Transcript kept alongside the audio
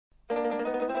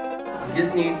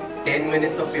Just need 10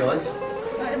 minutes of yours.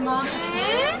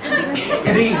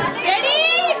 Ready?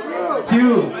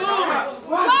 2,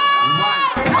 1.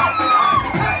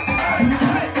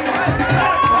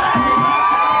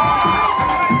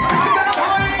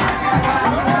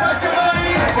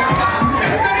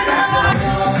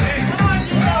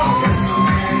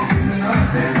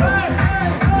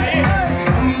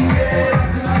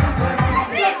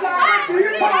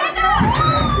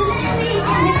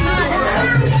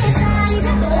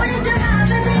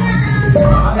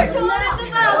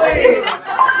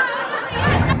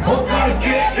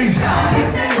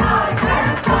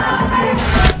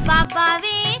 Baba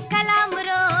way Kalam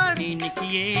road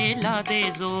ला दे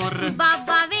जोर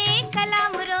बाबा वे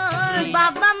कलाम road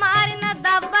बाबा मारना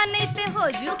दाबा नहीं ते हो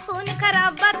जू खून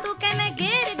खराबा तू कहना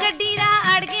गेड़ गड्डी दा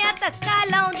अड़ गया धक्का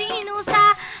लाउंदी नू सा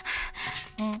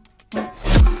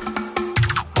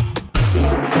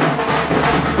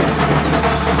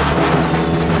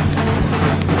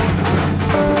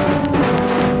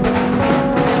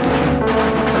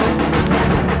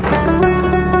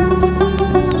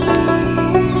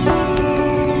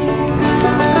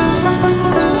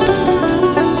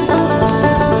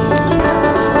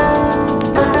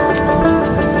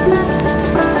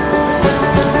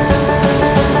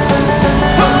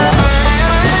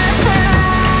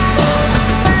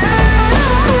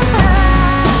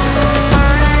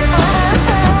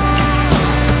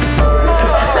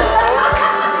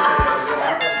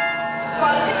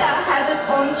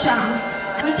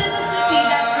which is a city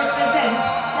that represents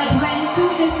that when two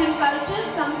different cultures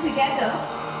come together,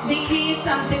 they create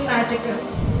something magical.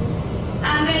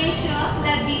 I'm very sure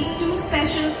that these two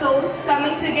special souls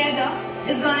coming together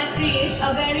is going to create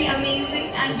a very amazing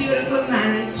and beautiful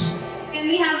marriage. Can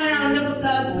we have a round of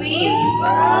applause, please?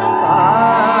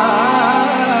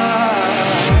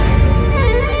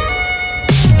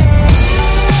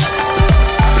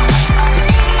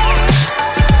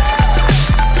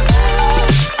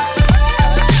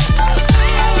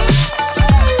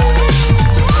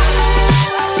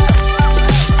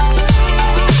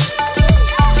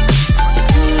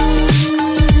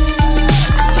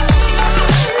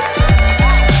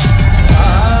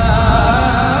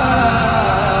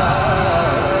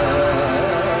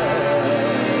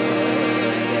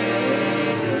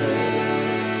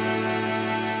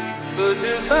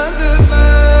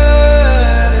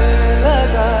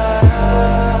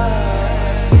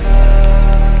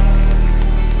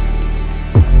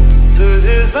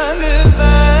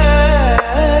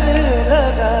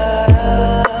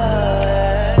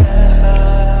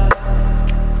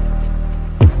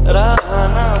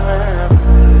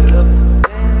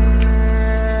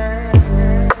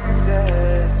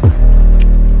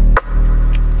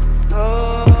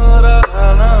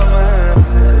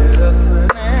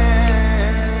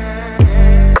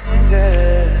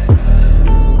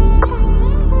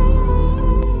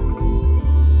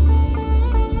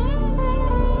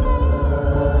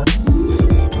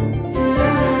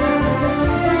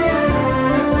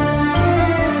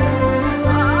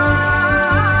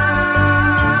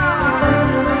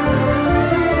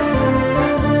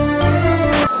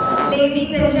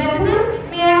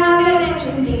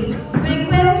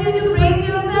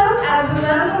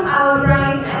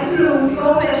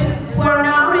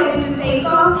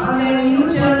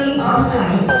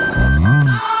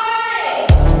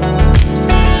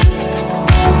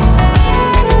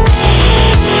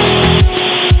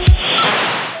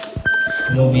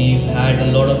 We've had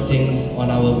a lot of things on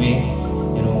our way,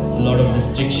 a lot of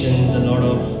restrictions, a lot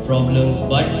of problems,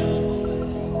 but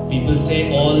people say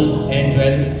all's end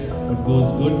well, what goes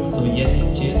good. So yes,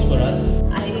 cheers for us.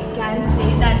 I can say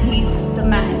that he's the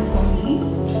man for me,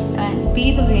 and be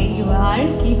the way you are,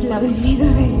 keep loving me the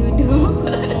way you do,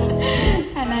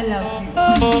 and I love you.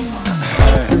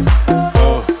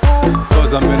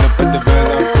 فوزا من بدي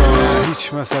بينكم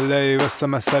هيش مسألة بس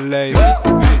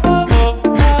مسألة